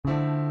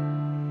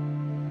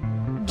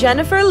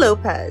Jennifer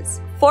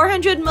Lopez,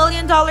 $400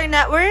 million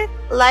net worth,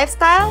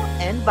 lifestyle,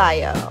 and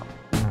bio.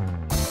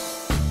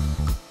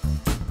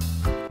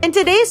 In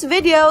today's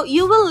video,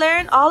 you will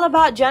learn all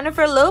about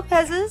Jennifer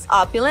Lopez's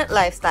opulent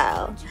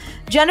lifestyle.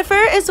 Jennifer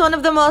is one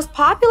of the most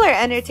popular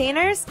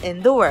entertainers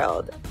in the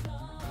world.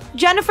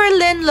 Jennifer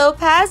Lynn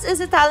Lopez is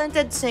a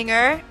talented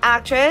singer,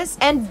 actress,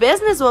 and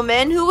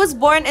businesswoman who was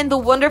born in the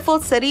wonderful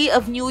city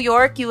of New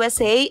York,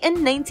 USA in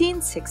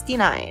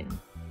 1969.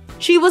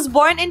 She was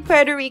born in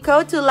Puerto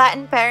Rico to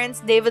Latin parents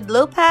David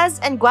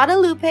Lopez and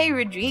Guadalupe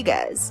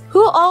Rodriguez,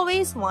 who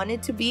always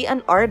wanted to be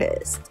an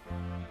artist.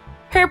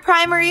 Her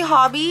primary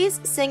hobbies,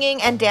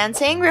 singing and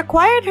dancing,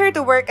 required her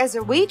to work as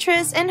a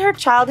waitress in her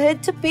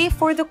childhood to pay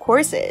for the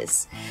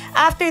courses.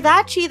 After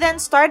that, she then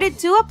started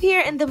to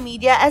appear in the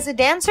media as a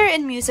dancer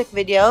in music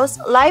videos,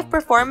 live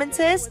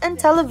performances, and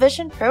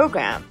television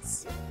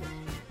programs.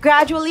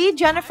 Gradually,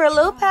 Jennifer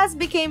Lopez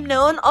became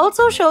known,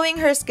 also showing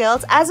her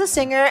skills as a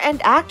singer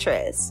and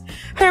actress.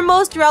 Her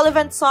most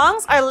relevant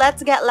songs are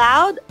Let's Get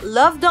Loud,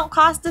 Love Don't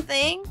Cost a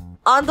Thing,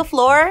 On the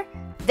Floor,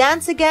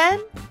 Dance Again,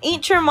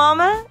 Ain't Your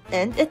Mama,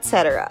 and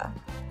etc.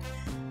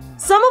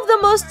 Some of the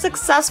most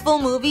successful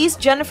movies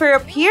Jennifer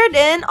appeared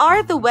in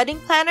are The Wedding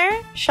Planner,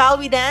 Shall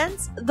We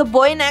Dance, The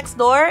Boy Next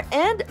Door,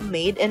 and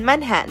Made in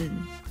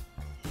Manhattan.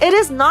 It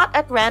is not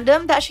at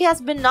random that she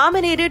has been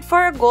nominated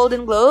for a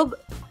Golden Globe,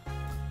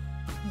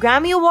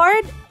 Grammy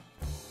Award,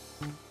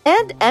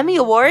 and Emmy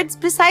Awards,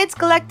 besides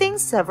collecting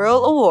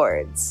several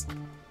awards.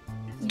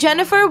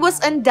 Jennifer was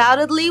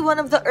undoubtedly one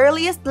of the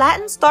earliest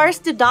Latin stars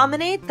to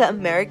dominate the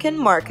American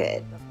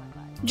market.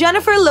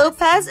 Jennifer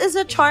Lopez is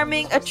a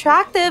charming,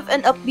 attractive,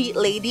 and upbeat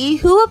lady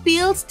who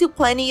appeals to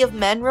plenty of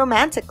men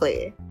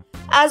romantically.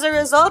 As a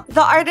result,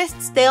 the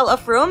artist's tale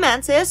of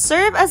romances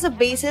serve as a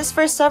basis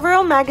for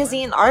several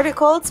magazine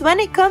articles when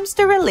it comes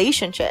to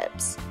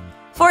relationships.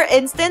 For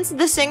instance,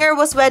 the singer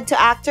was wed to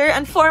actor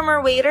and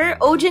former waiter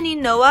Eugenie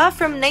Noah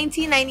from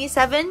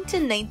 1997 to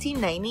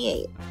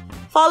 1998.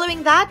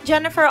 Following that,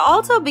 Jennifer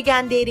also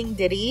began dating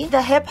Diddy,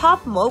 the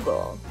hip-hop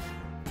mogul.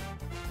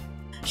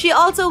 She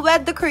also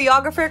wed the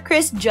choreographer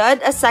Chris Judd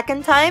a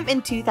second time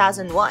in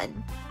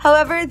 2001.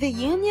 However, the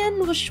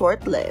union was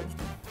short-lived.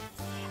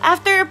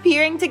 After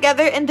appearing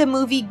together in the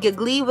movie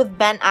Giggly with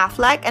Ben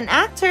Affleck, an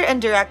actor and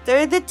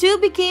director, the two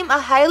became a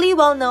highly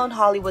well-known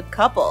Hollywood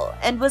couple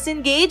and was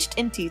engaged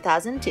in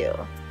 2002.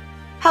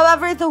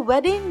 However, the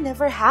wedding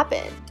never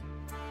happened.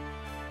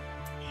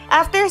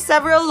 After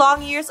several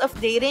long years of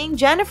dating,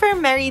 Jennifer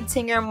married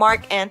singer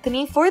Marc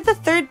Anthony for the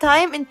third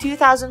time in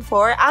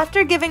 2004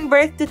 after giving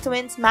birth to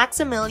twins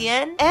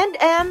Maximilian and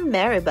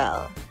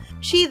Maribel.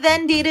 She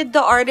then dated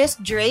the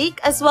artist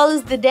Drake as well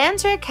as the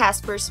dancer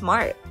Casper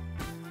Smart.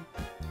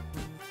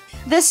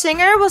 The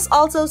singer was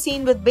also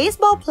seen with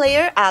baseball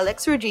player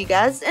Alex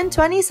Rodriguez in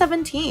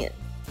 2017.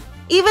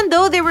 Even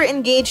though they were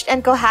engaged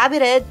and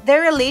cohabited,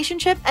 their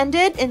relationship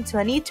ended in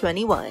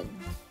 2021.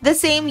 The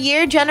same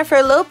year,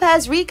 Jennifer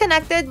Lopez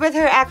reconnected with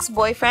her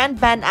ex-boyfriend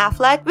Ben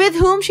Affleck, with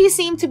whom she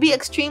seemed to be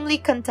extremely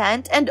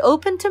content and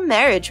open to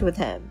marriage with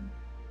him.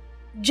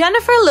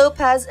 Jennifer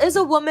Lopez is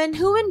a woman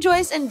who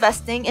enjoys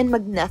investing in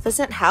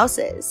magnificent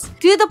houses,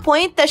 to the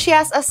point that she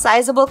has a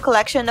sizable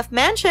collection of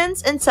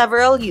mansions in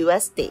several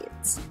US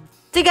states.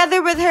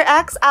 Together with her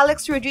ex,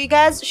 Alex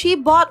Rodriguez, she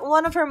bought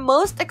one of her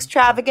most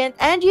extravagant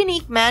and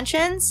unique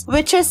mansions,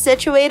 which is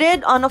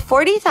situated on a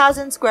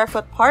 40,000 square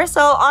foot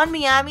parcel on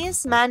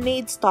Miami's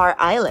man-made Star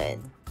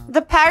Island.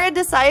 The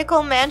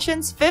paradisiacal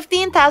mansion's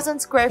 15,000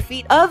 square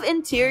feet of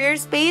interior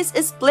space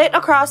is split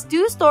across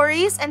 2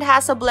 stories and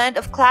has a blend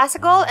of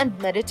classical and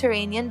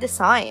Mediterranean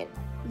design.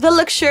 The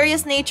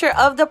luxurious nature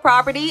of the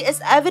property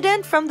is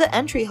evident from the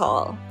entry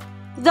hall.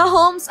 The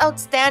home's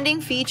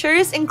outstanding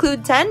features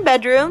include 10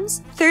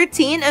 bedrooms,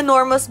 13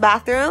 enormous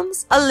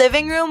bathrooms, a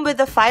living room with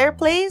a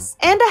fireplace,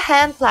 and a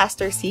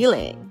hand-plaster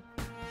ceiling.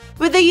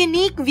 With a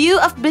unique view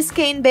of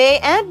Biscayne Bay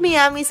and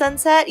Miami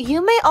sunset,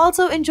 you may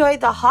also enjoy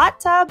the hot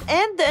tub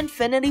and the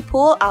infinity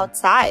pool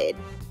outside.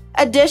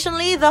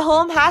 Additionally, the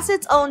home has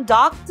its own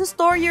dock to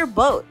store your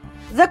boat.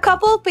 The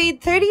couple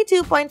paid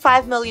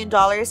 $32.5 million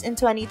in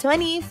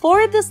 2020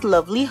 for this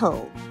lovely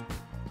home.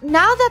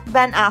 Now that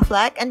Ben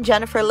Affleck and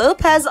Jennifer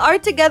Lopez are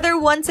together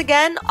once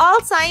again, all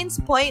signs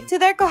point to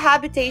their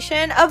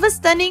cohabitation of a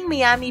stunning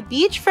Miami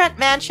beachfront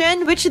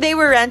mansion which they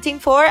were renting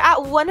for at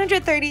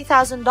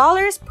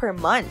 $130,000 per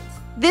month.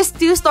 This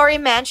 2-story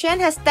mansion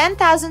has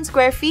 10,000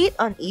 square feet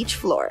on each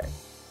floor.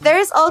 There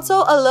is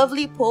also a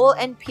lovely pool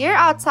and pier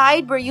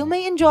outside where you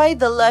may enjoy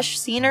the lush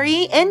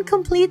scenery in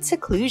complete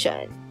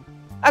seclusion.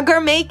 A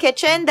gourmet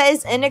kitchen that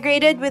is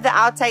integrated with the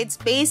outside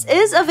space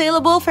is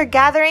available for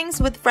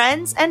gatherings with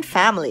friends and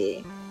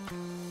family.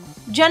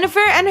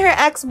 Jennifer and her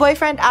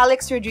ex-boyfriend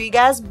Alex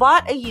Rodriguez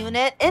bought a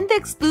unit in the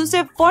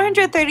exclusive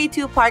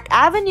 432 Park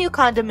Avenue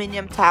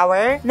condominium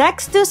tower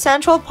next to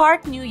Central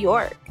Park, New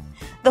York.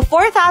 The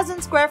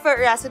 4,000 square foot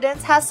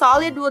residence has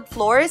solid wood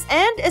floors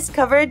and is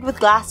covered with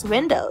glass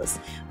windows,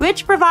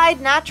 which provide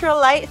natural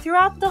light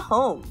throughout the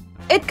home.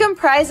 It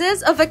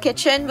comprises of a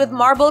kitchen with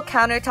marble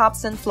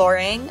countertops and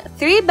flooring,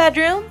 3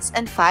 bedrooms,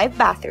 and 5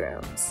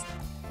 bathrooms.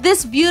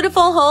 This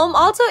beautiful home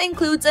also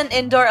includes an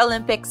indoor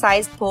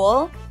Olympic-sized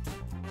pool,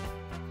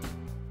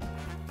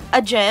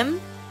 a gym,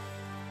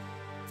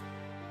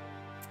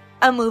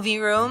 a movie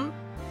room,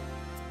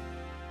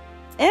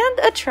 and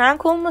a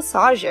tranquil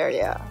massage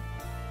area.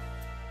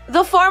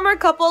 The former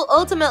couple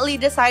ultimately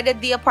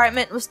decided the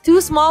apartment was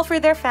too small for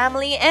their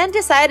family and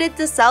decided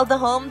to sell the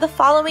home the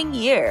following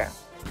year.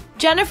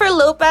 Jennifer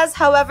Lopez,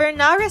 however,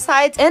 now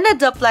resides in a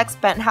duplex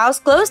penthouse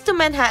close to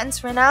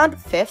Manhattan's renowned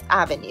Fifth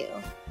Avenue.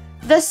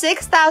 The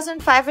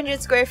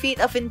 6,500 square feet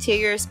of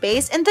interior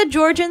space in the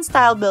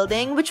Georgian-style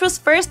building, which was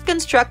first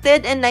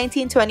constructed in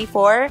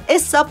 1924,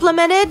 is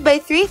supplemented by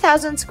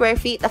 3,000 square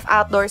feet of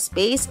outdoor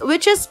space,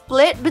 which is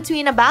split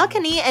between a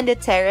balcony and a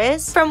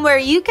terrace, from where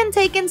you can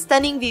take in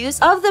stunning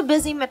views of the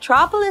busy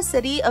metropolis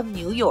city of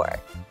New York.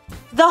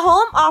 The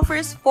home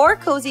offers 4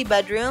 cozy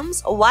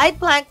bedrooms, wide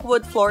plank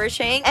wood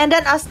flourishing, and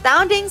an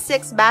astounding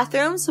 6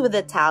 bathrooms with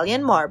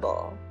Italian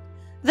marble.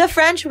 The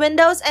French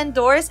windows and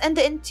doors and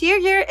the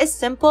interior is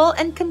simple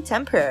and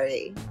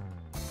contemporary.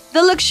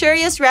 The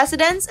luxurious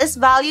residence is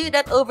valued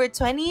at over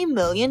 $20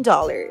 million.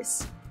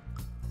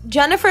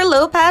 Jennifer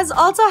Lopez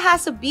also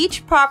has a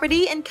beach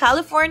property in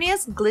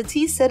California's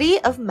glitzy city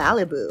of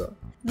Malibu.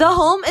 The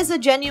home is a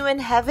genuine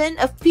heaven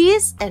of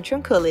peace and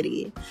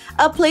tranquility,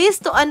 a place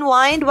to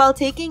unwind while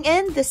taking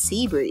in the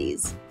sea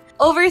breeze.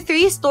 Over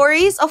 3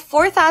 stories of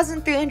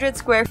 4,300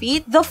 square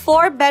feet, the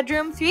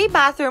 4-bedroom,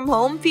 3-bathroom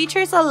home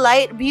features a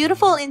light,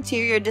 beautiful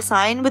interior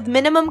design with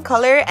minimum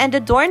color and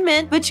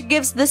adornment, which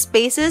gives the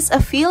spaces a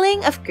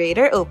feeling of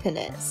greater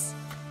openness.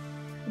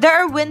 There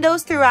are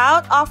windows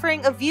throughout,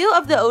 offering a view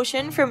of the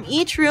ocean from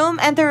each room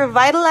and the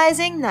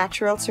revitalizing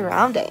natural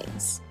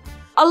surroundings.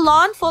 A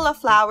lawn full of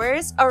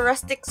flowers, a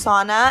rustic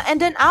sauna,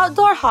 and an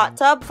outdoor hot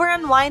tub for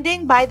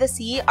unwinding by the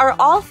sea are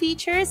all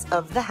features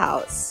of the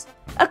house.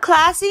 A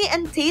classy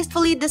and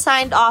tastefully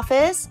designed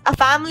office, a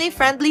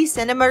family-friendly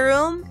cinema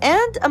room,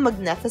 and a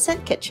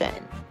magnificent kitchen.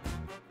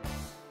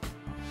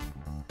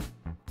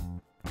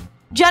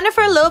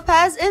 Jennifer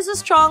Lopez is a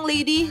strong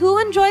lady who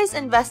enjoys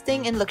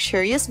investing in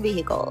luxurious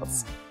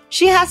vehicles.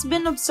 She has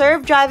been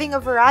observed driving a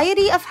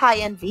variety of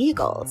high-end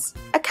vehicles.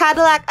 A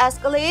Cadillac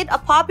Escalade, a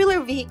popular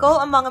vehicle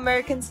among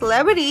American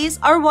celebrities,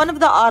 are one of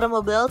the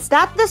automobiles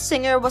that the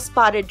singer was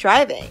spotted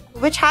driving,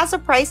 which has a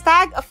price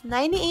tag of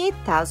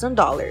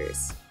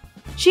 $98,000.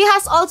 She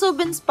has also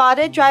been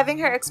spotted driving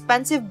her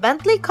expensive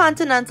Bentley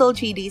Continental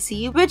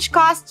GDC, which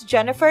cost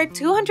Jennifer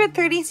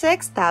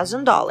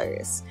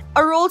 $236,000.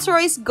 A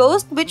Rolls-Royce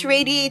Ghost, which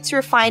radiates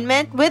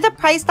refinement with a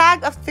price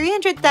tag of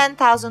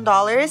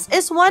 $310,000,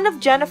 is one of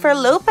Jennifer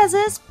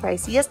Lopez's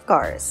priciest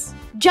cars.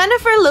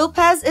 Jennifer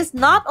Lopez is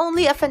not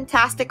only a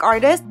fantastic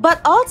artist,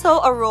 but also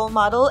a role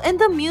model in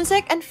the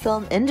music and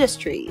film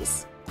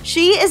industries.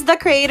 She is the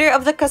creator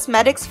of the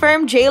cosmetics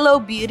firm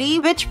JLo Beauty,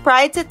 which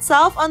prides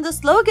itself on the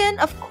slogan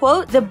of,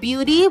 quote, "the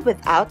beauty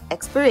without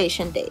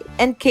expiration date,"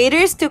 and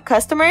caters to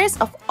customers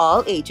of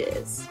all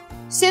ages.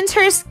 Since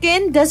her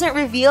skin doesn't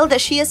reveal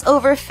that she is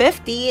over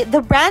 50,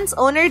 the brand's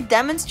owner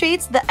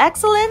demonstrates the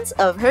excellence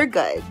of her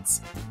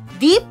goods.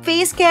 Deep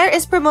face care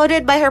is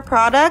promoted by her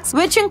products,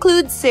 which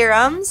include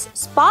serums,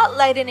 spot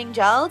lightening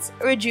gels,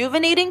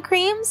 rejuvenating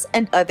creams,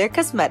 and other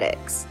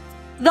cosmetics.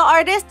 The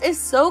artist is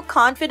so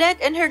confident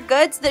in her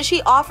goods that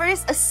she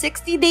offers a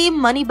 60-day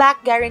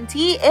money-back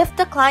guarantee if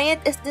the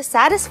client is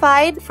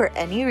dissatisfied for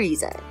any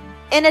reason.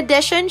 In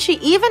addition, she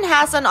even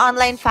has an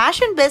online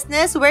fashion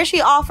business where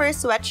she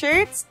offers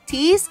sweatshirts,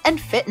 tees, and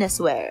fitness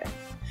wear.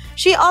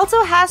 She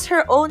also has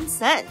her own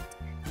scent.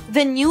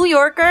 The New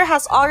Yorker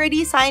has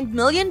already signed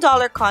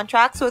million-dollar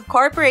contracts with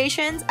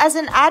corporations as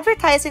an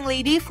advertising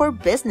lady for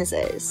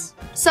businesses.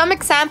 Some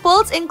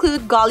examples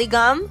include Golly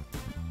Gum,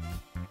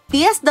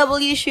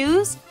 PSW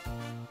shoes,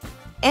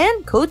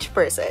 and Coach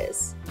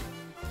purses.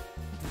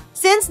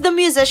 Since the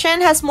musician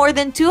has more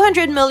than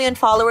 200 million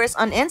followers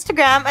on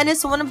Instagram and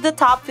is one of the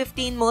top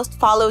 15 most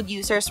followed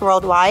users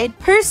worldwide,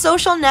 her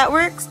social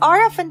networks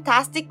are a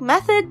fantastic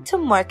method to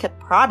market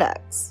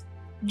products.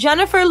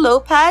 Jennifer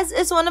Lopez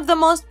is one of the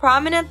most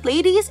prominent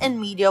ladies in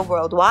media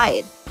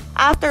worldwide.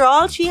 After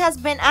all, she has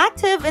been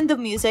active in the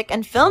music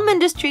and film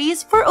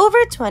industries for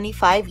over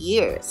 25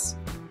 years.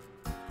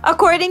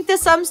 According to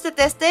some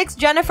statistics,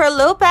 Jennifer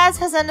Lopez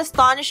has an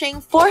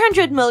astonishing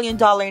 $400 million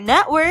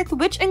net worth,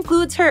 which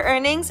includes her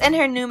earnings in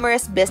her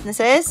numerous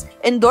businesses,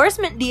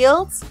 endorsement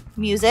deals,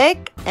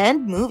 music,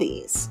 and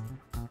movies.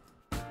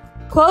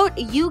 Quote,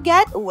 "You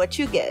get what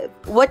you give.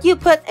 What you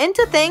put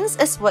into things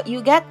is what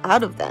you get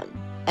out of them."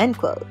 End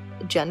quote.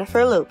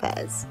 Jennifer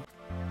Lopez.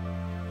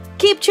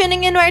 Keep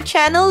tuning in to our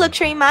channel,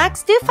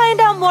 LuxuryMAXX, to find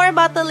out more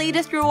about the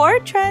latest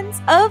reward trends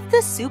of the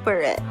super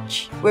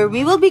rich, where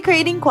we will be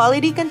creating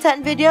quality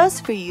content videos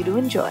for you to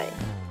enjoy.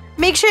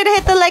 Make sure to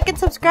hit the like and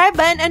subscribe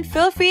button and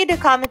feel free to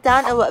comment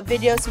down on what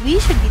videos we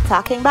should be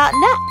talking about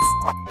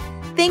next.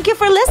 Thank you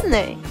for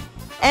listening,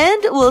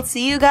 and we'll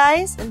see you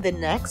guys in the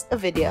next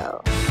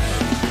video.